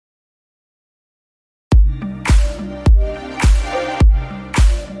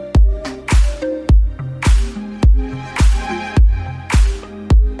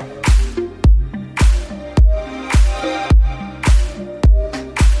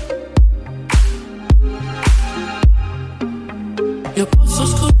Io posso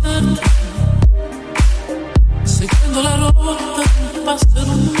scordarti seguendo la rotta di un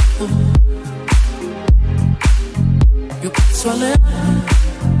passero nudo. Io posso allearmi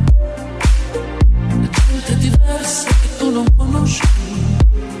a gente diversa che tu non conosci.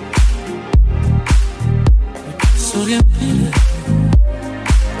 Io posso riempire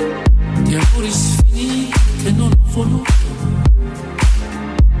di amori sfiniti che non ho voluto.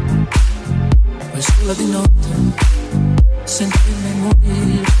 Poi sola di notte sentirmi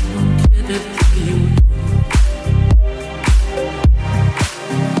morire, non chiederti aiuto.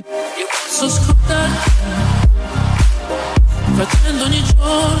 Io posso scordarti facendo ogni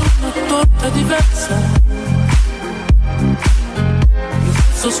giorno una torta diversa. Io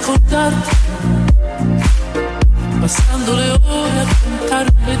posso scordarti passando le ore a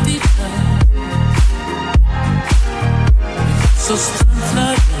contare le dita. Io posso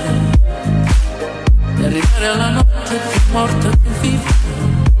stranzare e arrivare alla notte più morta che viva.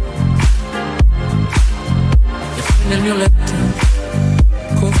 E qui nel mio letto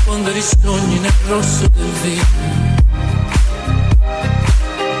confondere i sogni nel rosso del vino.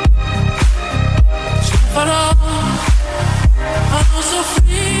 Ce la farò a non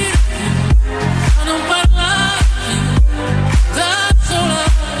soffrire, a non parlare da sola.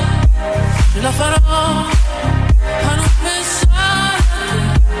 Ce la farò a non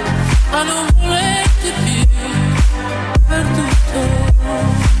pensare, a non volerti più perduto.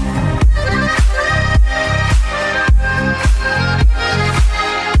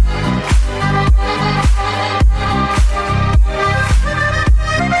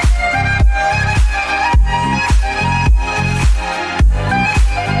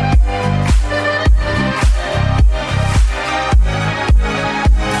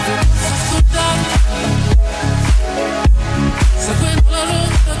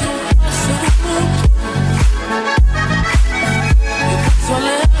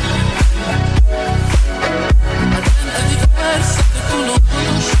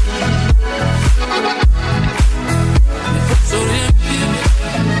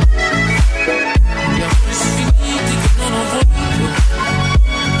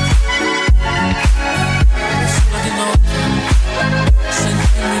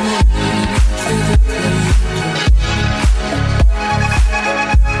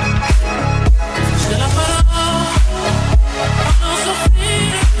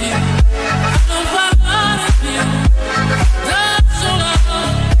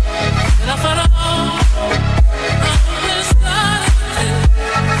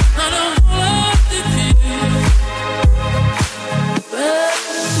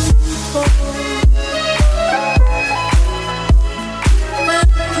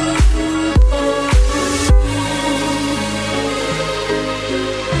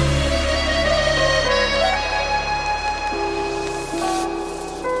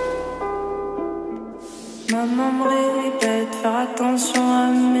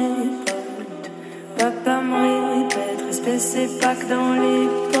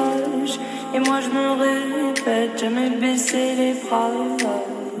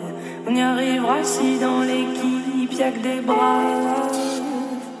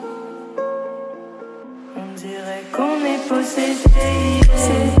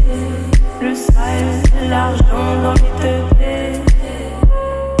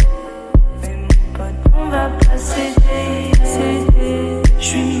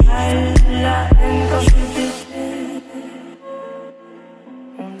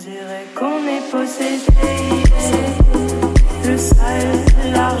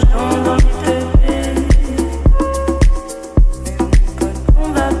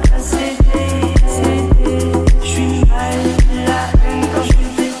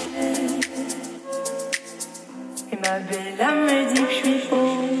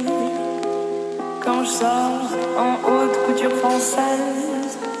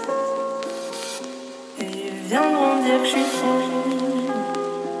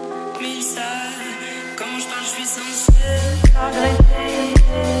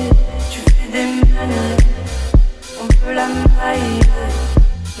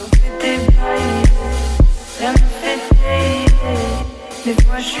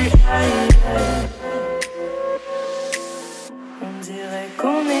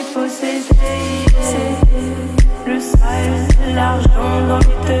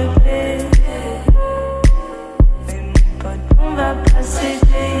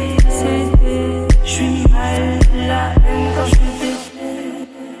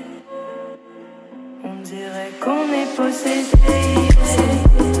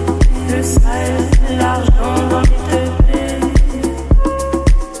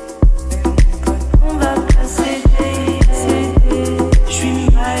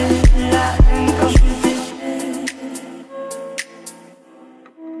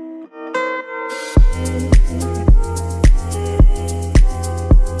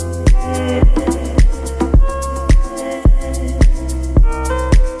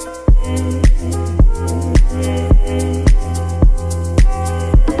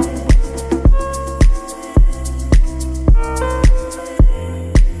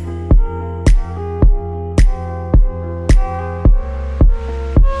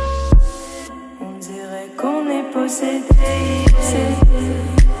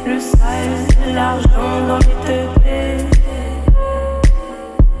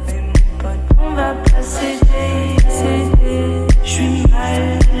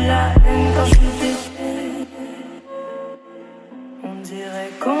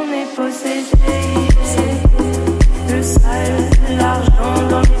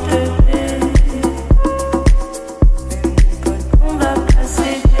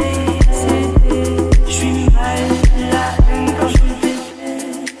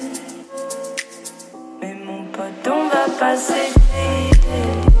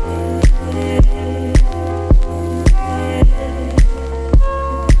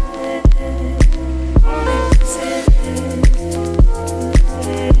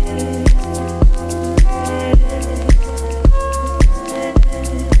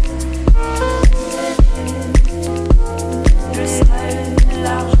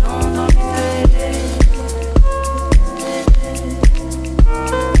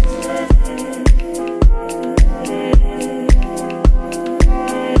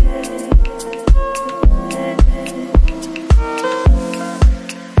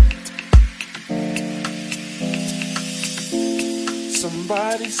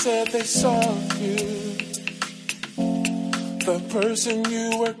 said they saw you. The person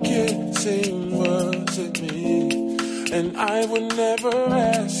you were kissing wasn't me, and I would never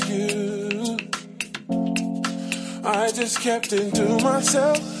ask you. I just kept it to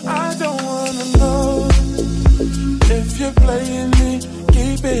myself. I don't wanna know if you're playing me.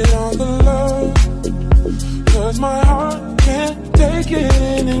 Keep it on the low, 'cause my heart can't take it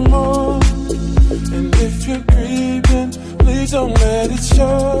anymore. And if you're creeping, please don't let it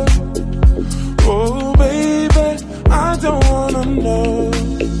show. Oh baby, I don't wanna know.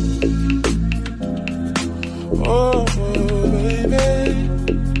 Oh baby,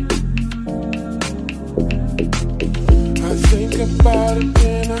 I think about it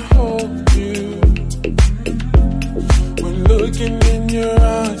when I hold you. When looking in your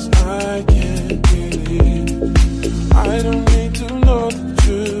eyes, I can't believe. I don't need to know the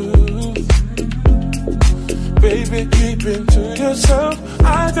truth. Baby, keep it to yourself.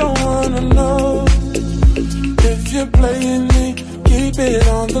 I don't wanna know if you're playing me. Keep it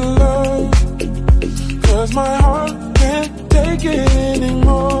on the low, 'cause my heart can't take it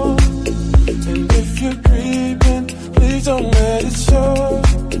anymore. And if you're creeping, please don't let it show.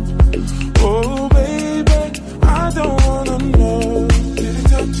 Oh baby, I don't wanna know. Did it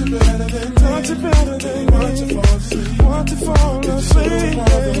touch you better than me? Touch you better than me? Want to fall asleep? Want to fall asleep,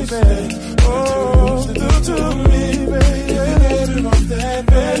 baby? Oh, do to me, baby. Get him off that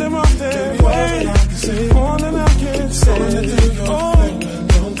way. Get him off that way. More than I can say. Oh,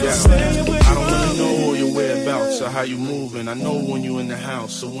 I don't wanna know all your whereabouts or how you moving. I know when you in the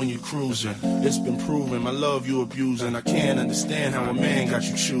house or when you cruising. It's been proven, my love you abusing. I can't understand how a man got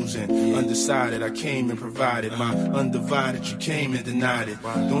you choosing. Undecided, I came and provided. My undivided, you came and denied it.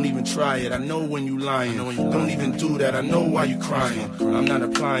 Don't even try it, I know when you lying. Don't even do that, I know why you crying. I'm not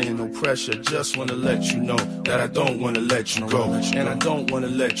applying no pressure, just wanna let you know that I don't wanna let you go. And I don't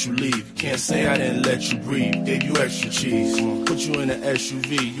wanna let you leave. Can't say I didn't let you breathe. Gave you extra cheese, put you in an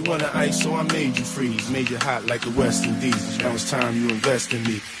SUV. You wanna ice, so I made you freeze. Made you hot like the West Indies. Now it's time you invest in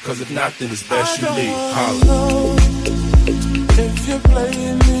me, 'cause if not, then it's best you leave. Holla. If you're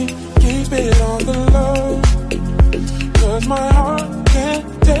playing me, keep it on the low, 'cause my heart can't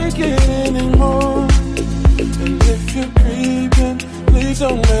take it anymore. And if you're creeping, please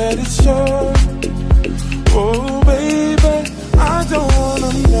don't let it show. Oh baby, I don't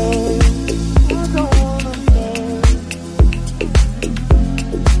wanna know. I don't wanna know,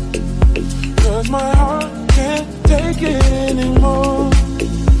 'cause my heart can't take it anymore.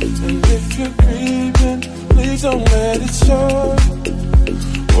 And if you're creeping, please don't let it show.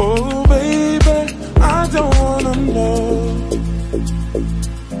 Oh baby, I don't wanna know.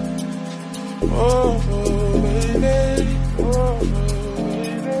 Oh baby, oh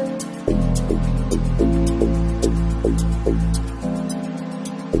baby.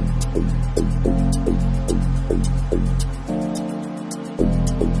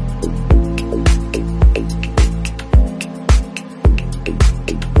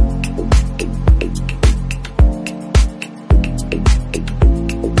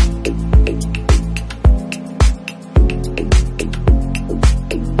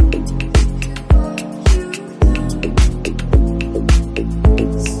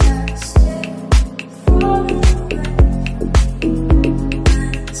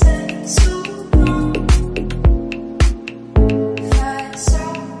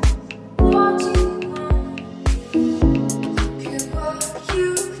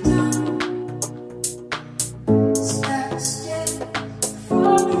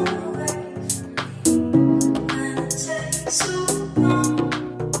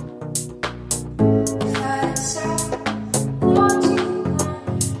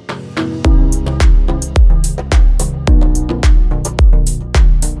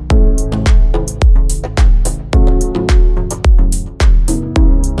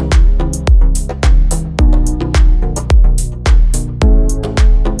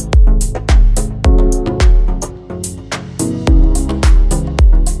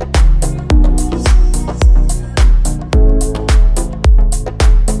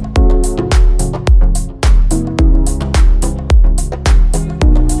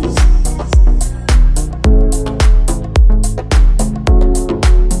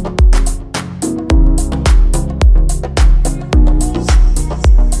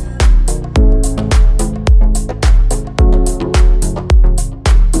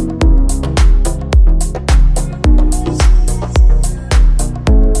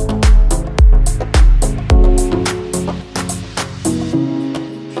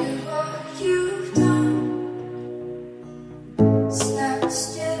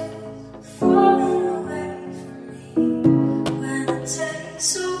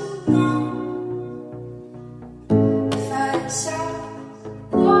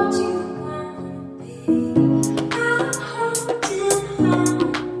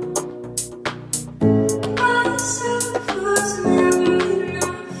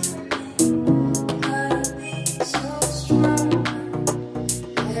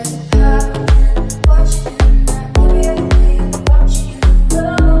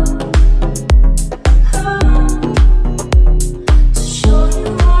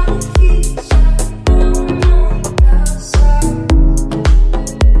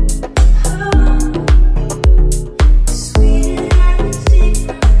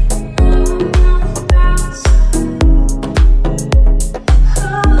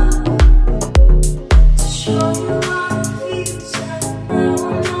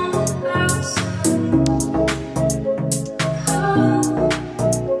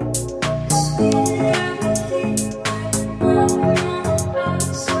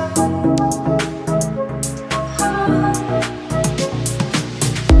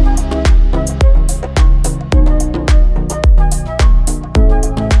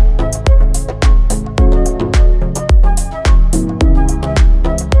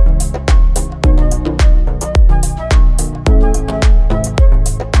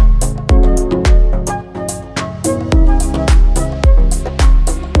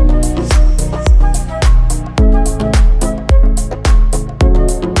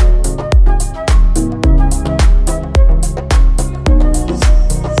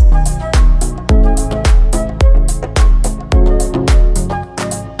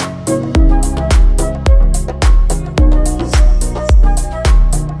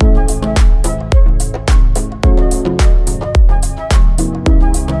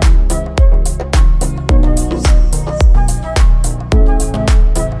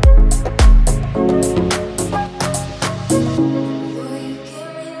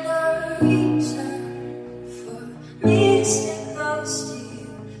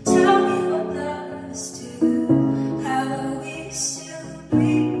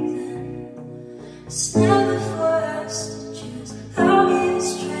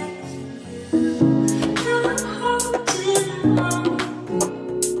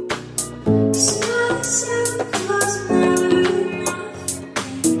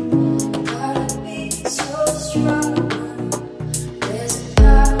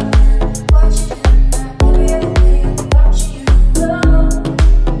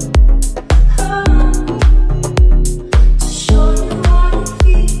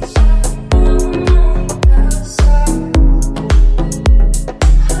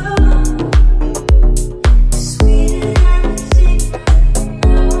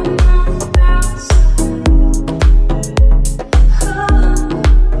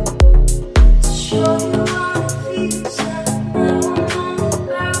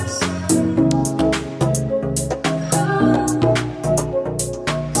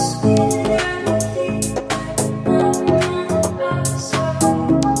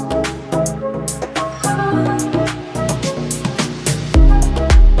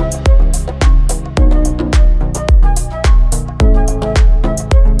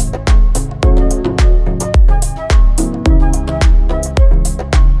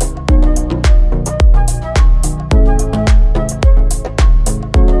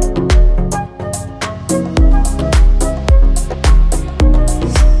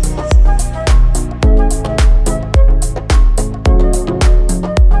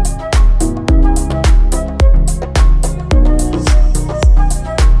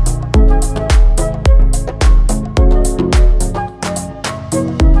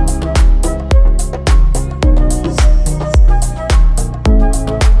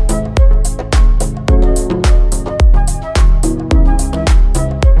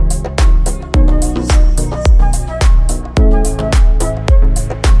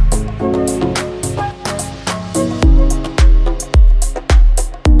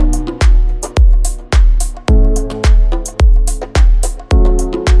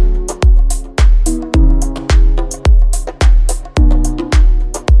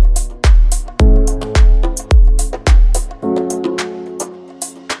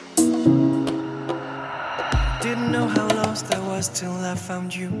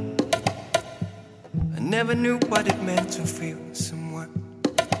 Never knew what it meant to feel someone.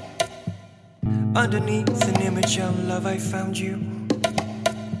 Underneath an image of love I found you.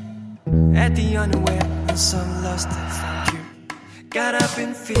 At the unaware and some lost I found you. Got up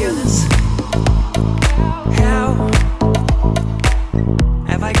and fearless. How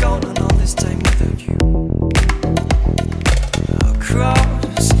have I gone on all this time without you? I'll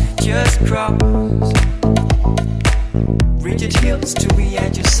cross, just cross rigid hills till we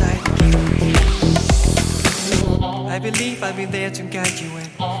at your side again. I believe I'll be there to guide you when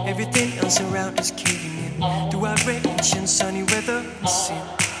everything else around is caving in. Through outrage and sunny weather and sin,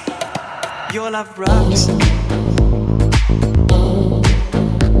 your love rocks.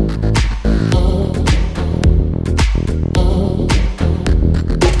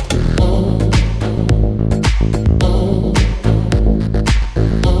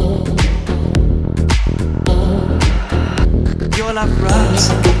 Your love rocks.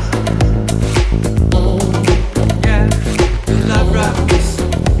 Yeah, your love rocks.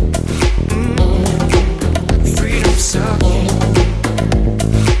 Freedom sucks.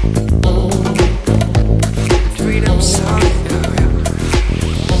 Freedom sucks.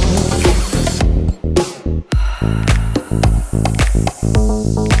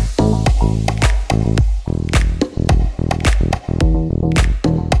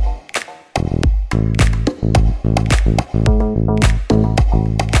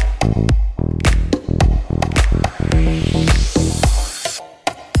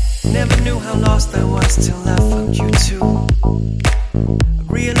 Never knew how lost I was till I found you too. I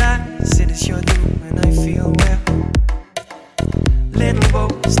realize it is your doom and I feel well. Little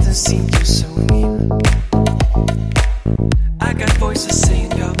voice that seem you so near. I got voices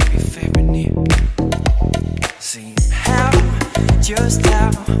saying you'll be very near. Saying how, just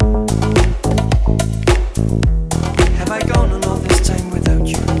how have I gone on all this time without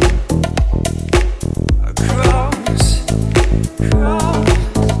you? Cross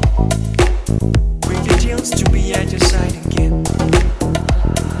to be at your side again.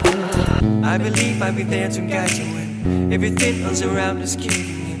 I believe I'll be there to guide you when everything else around is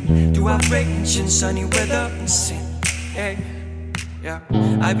caving in. Through outrage and sunny weather and sin. Hey, yeah.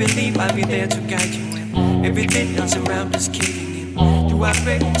 I believe I'll be there to guide you when everything else around is caving in. Through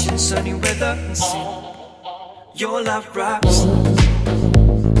outrage and sunny weather and sin. Your love rocks.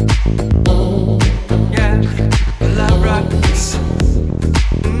 Yeah, your love rocks.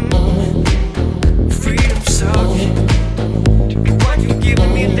 What you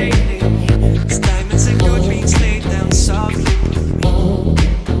giving me lately? It's diamonds and good beans laid down softly. No,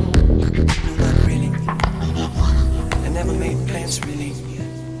 not really. I never made plans really.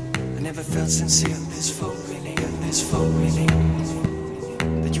 I never felt sincere. This folk really,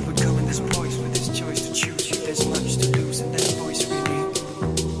 that you would come in this voice with this choice to choose you. There's much to lose in that voice really.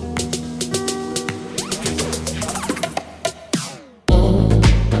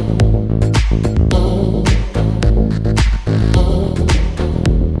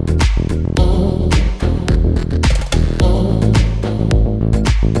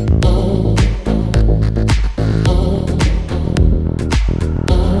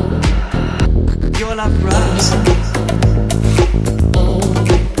 Your love rocks.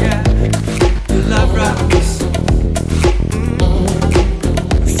 Yeah, your love rocks.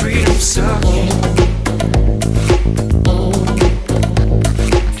 Freedom sucks.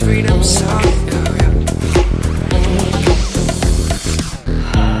 Freedom sucks.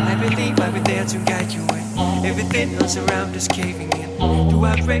 I believe I'll be there to guide you when everything else around is caving in. Through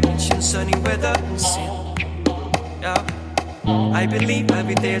outrage and sunny weather and sin. Yeah. I believe I'll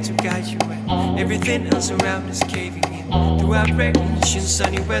be there to guide you when everything else around is caving in. Through outrage and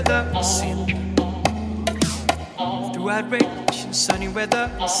sunny weather and sin. Through outrage and sunny weather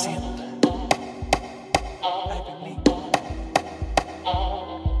and sin. I believe.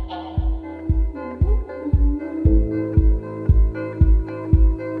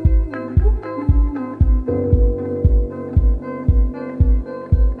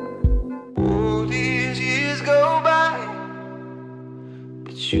 All these years go by,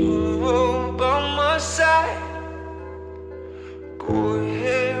 but you were by my side. Go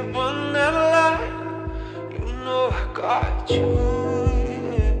ahead, run that line. You know I got you.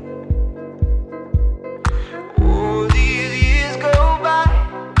 Yeah. All these years go by,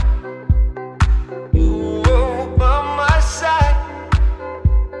 you were by my side.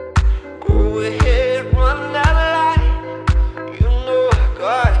 Go ahead, run that line. You know I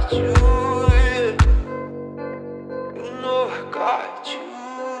got you. Yeah. You know I got you.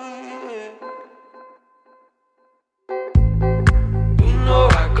 You know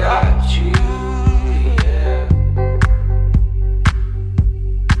I got you, yeah.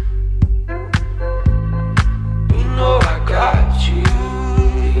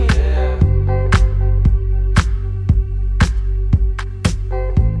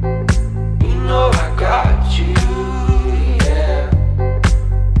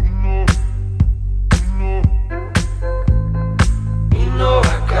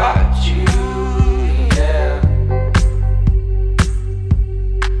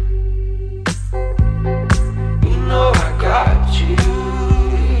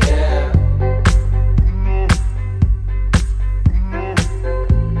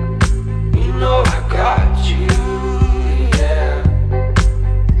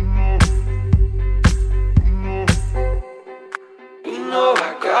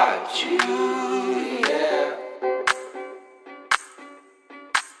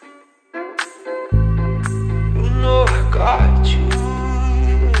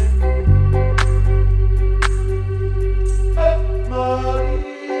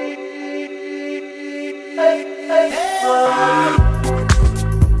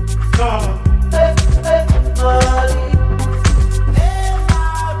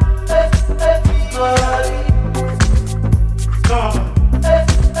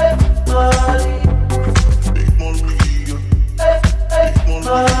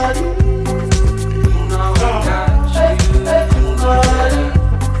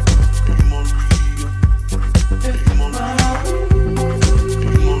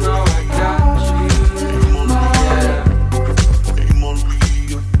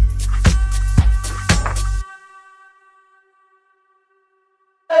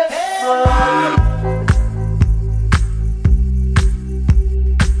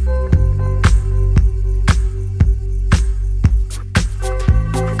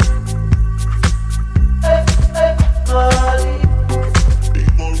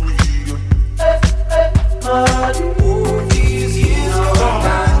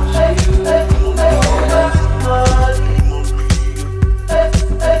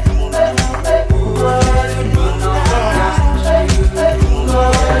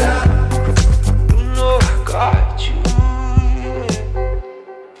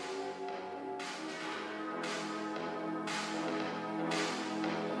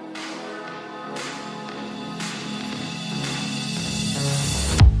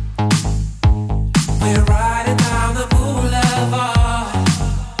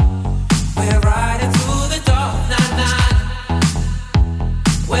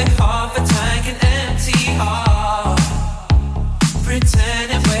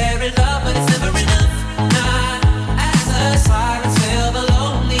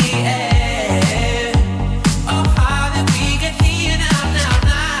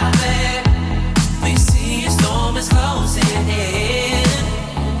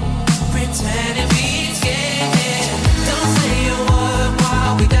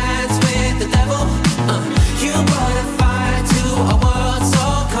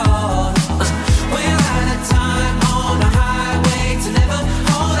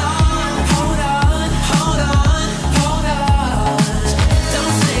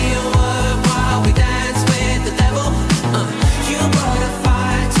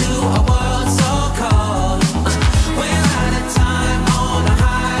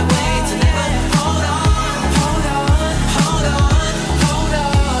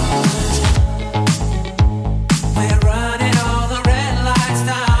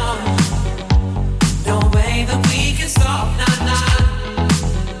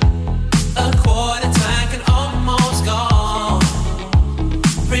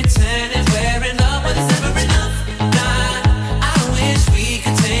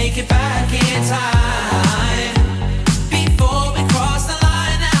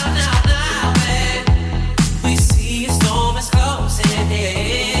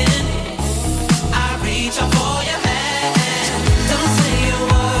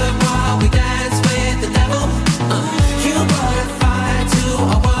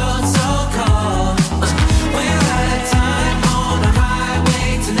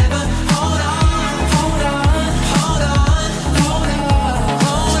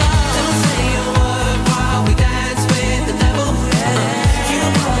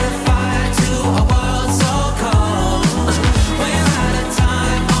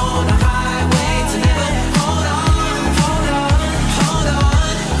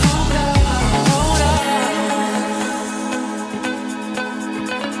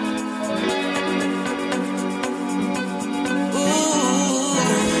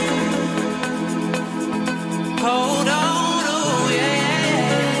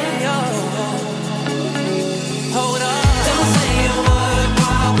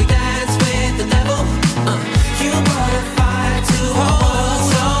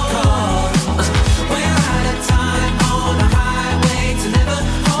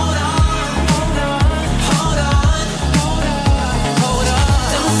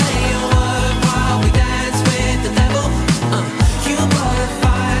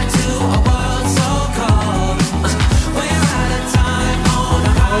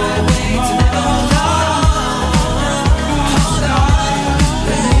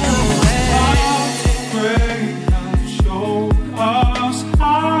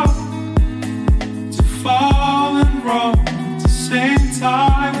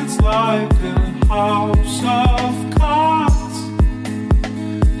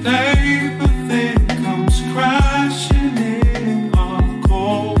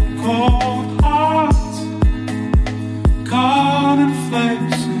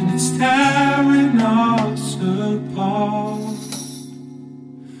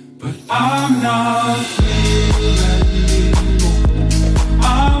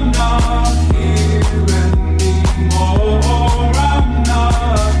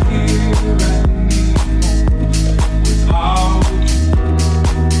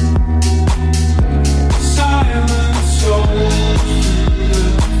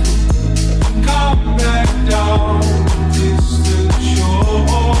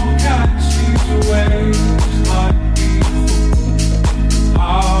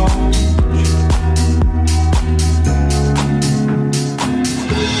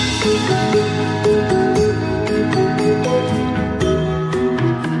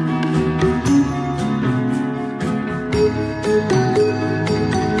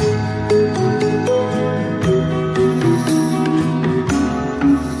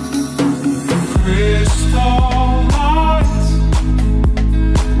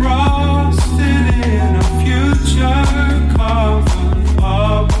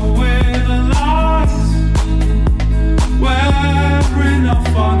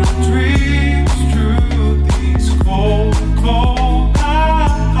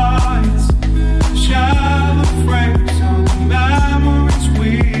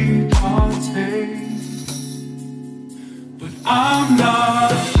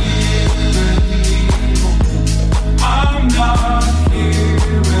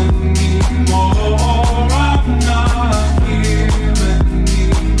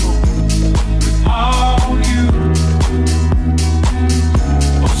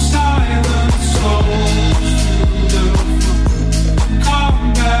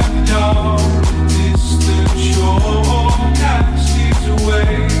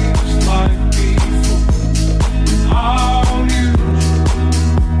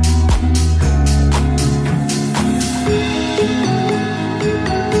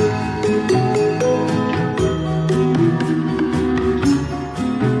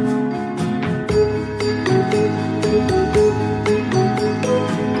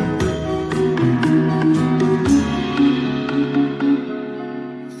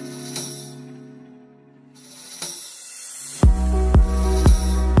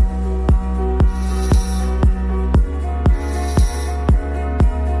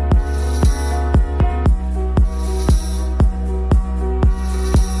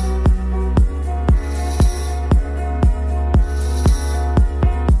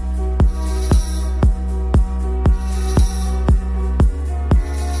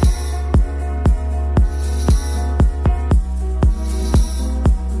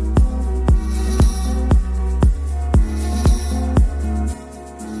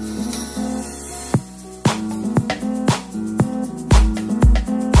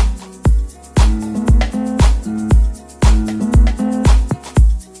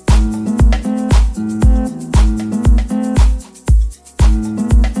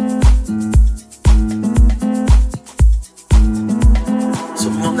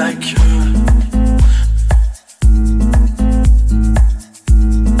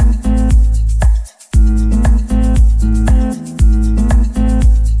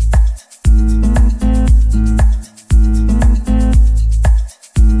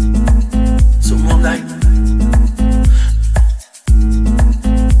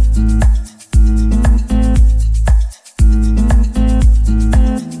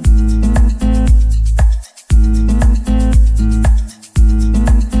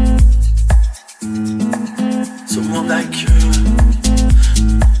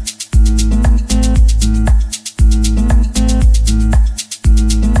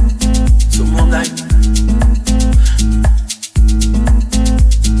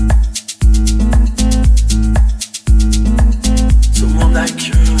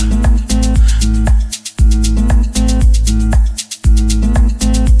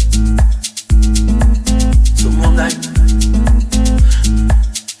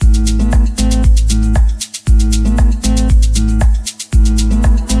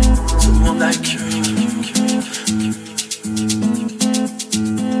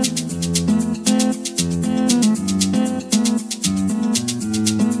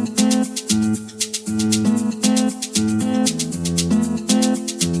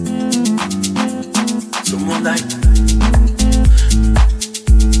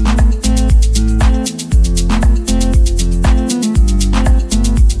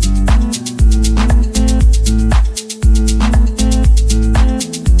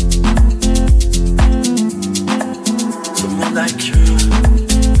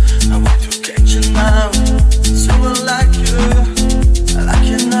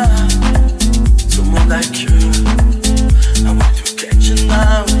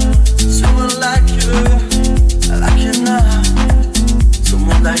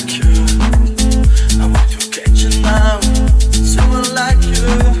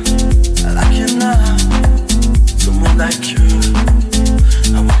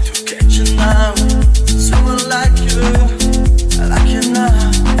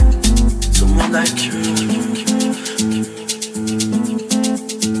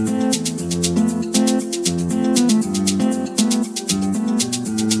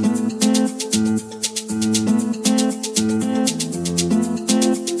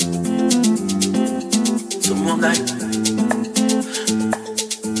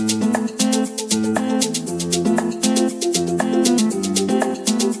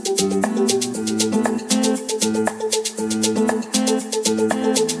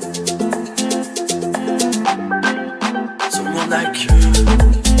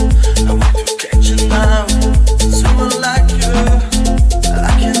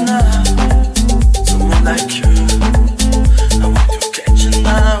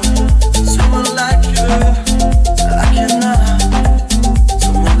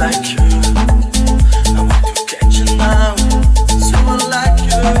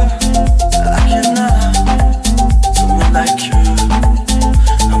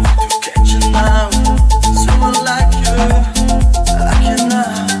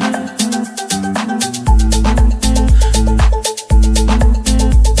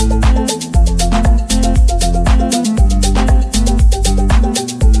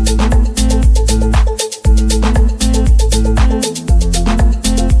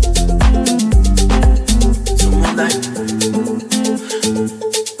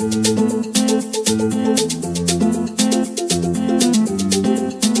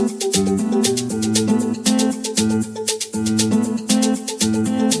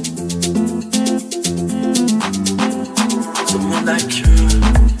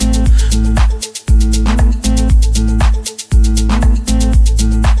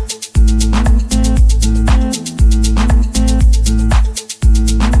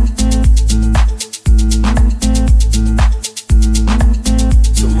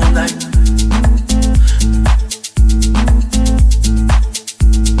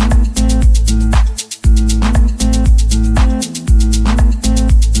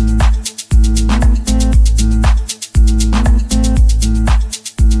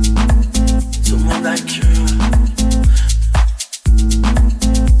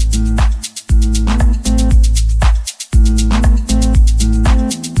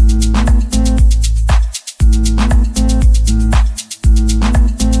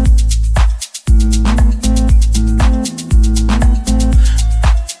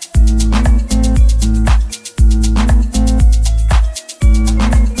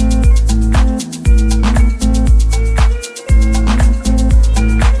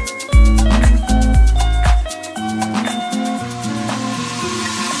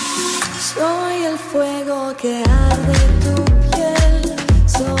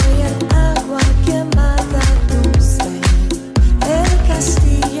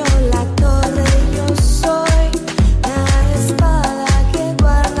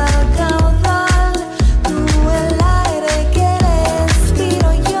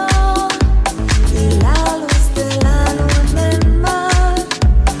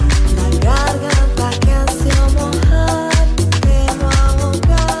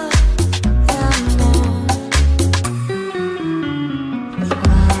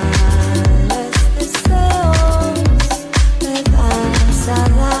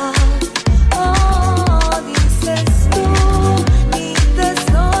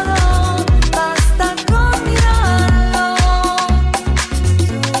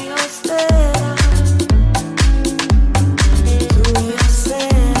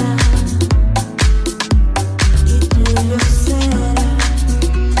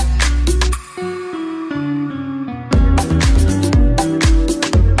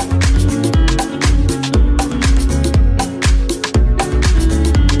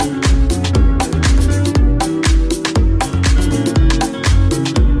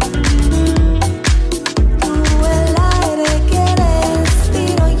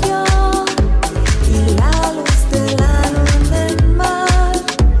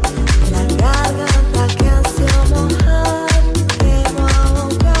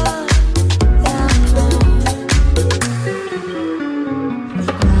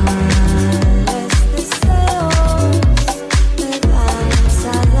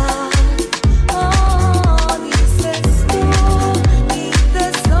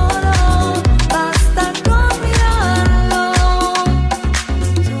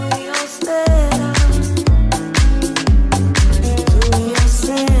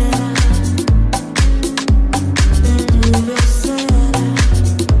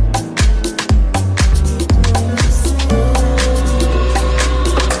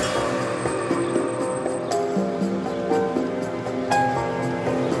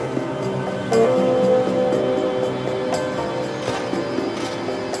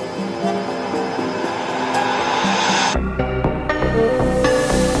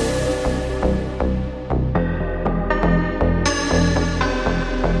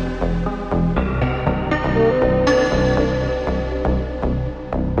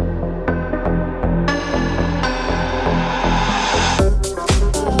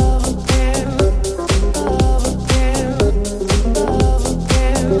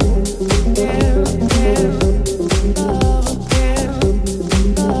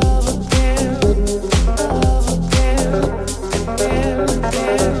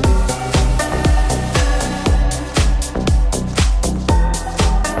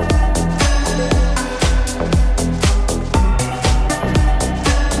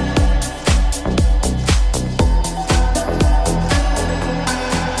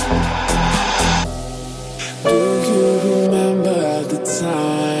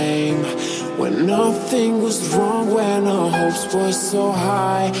 were so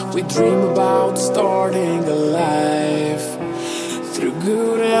high. We dream about starting a life, through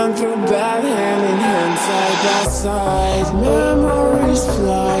good and through bad, hand in hand, side by side. Memories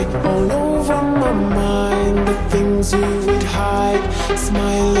fly all over my mind, the things you would hide,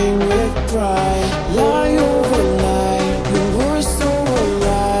 smiling with pride. Lie over lie, you were so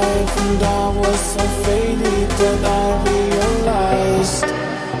alive, and I was so faded that I realized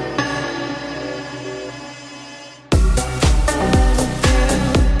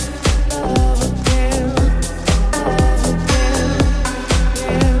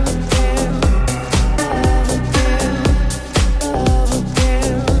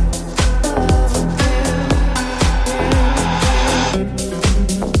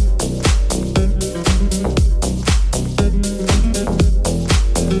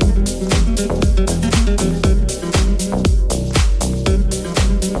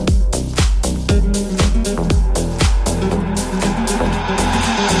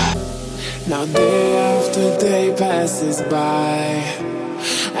now day after day passes by.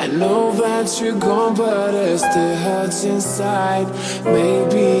 I know that you're gone, but it still hurts inside.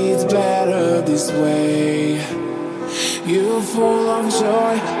 Maybe it's better this way. You're full of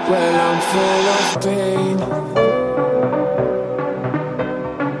joy, well I'm full of pain.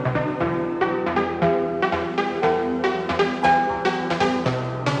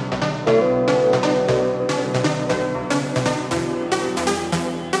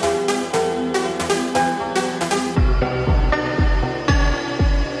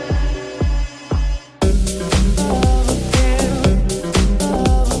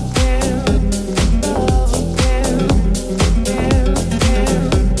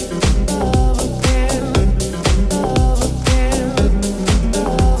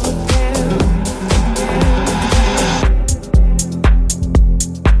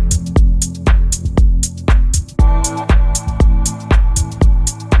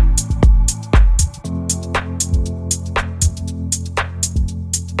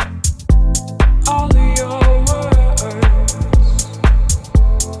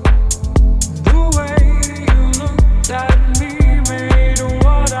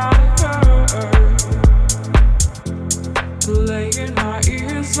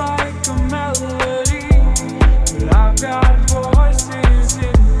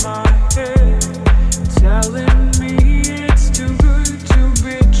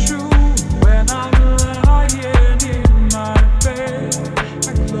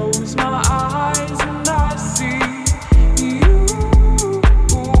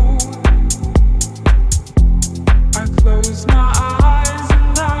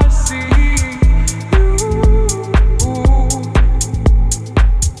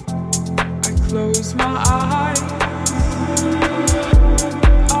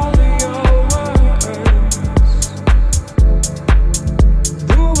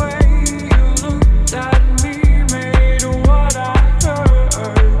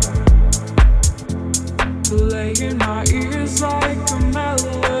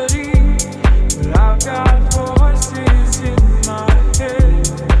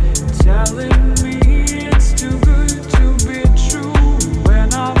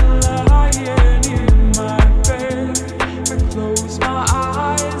 my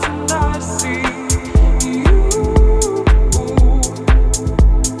eyes.